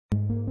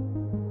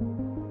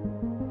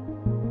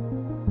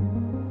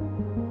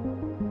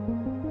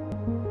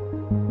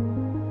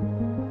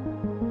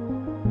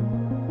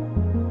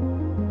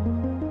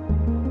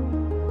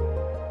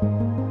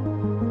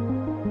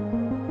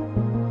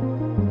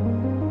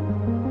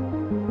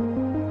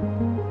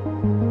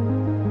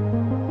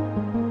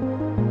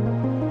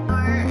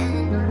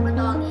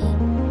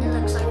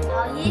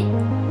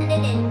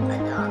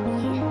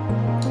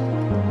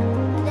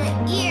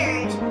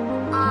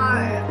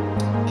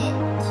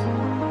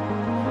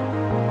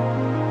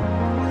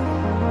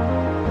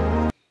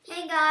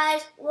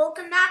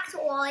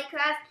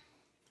Polycraft,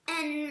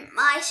 and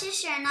my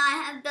sister and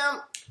I have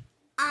built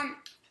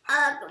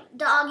a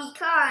doggy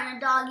car and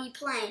a doggy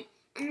plane.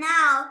 And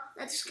now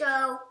let's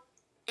go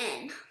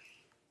in.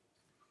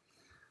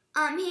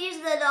 Here's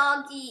the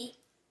doggy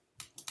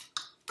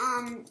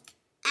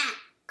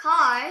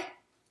car,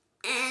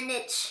 and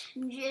it's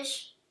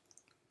just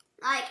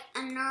like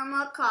a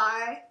normal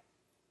car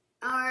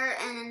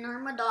and a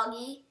normal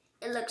doggy.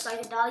 It looks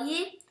like a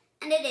doggy,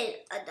 and it is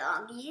a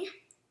doggy.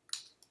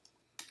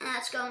 And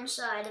let's go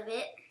inside of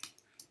it.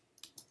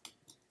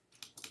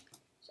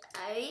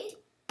 Sorry.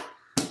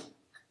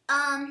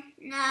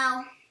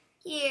 Now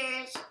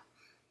here's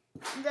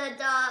the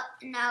dog.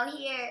 Now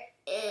here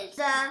is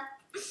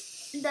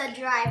the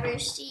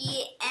driver's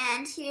seat,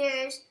 and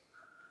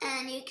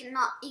you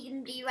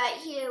can be right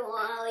here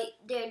while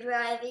they're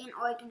driving,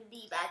 or you can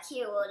be back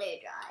here while they're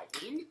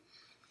driving.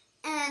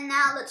 And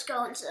now let's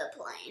go into the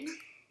plane.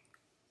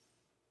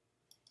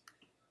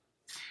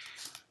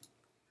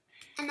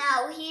 And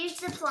now here's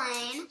the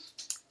plane.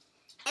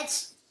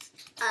 It's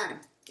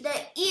the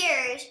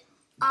ears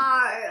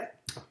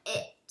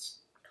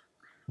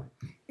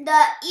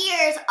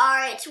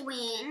are its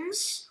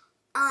wings.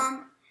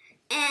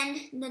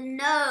 And the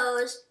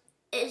nose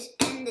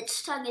and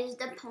its tongue is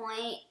the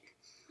point.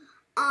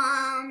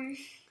 And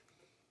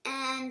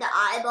the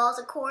eyeballs,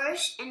 of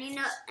course, and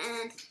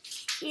and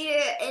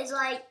here is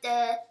like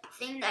the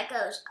thing that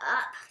goes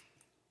up.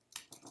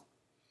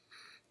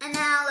 And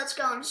now let's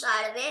go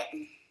inside of it.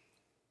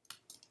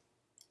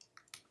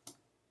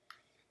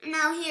 And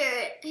now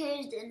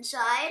here's the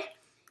inside.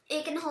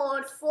 It can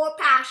hold 4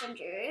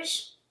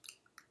 passengers,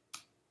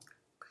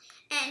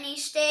 and you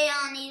stay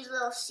on these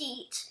little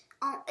seats.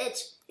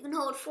 It can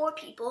hold 4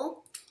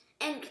 people,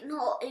 and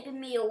it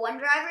can be a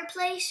 1-driver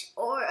place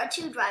or a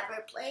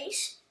 2-driver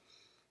place.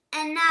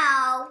 And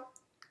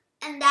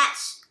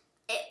that's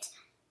it.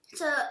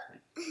 So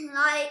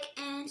like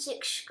and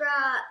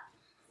subscribe.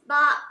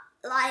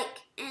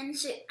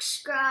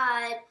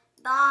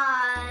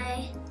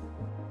 Bye.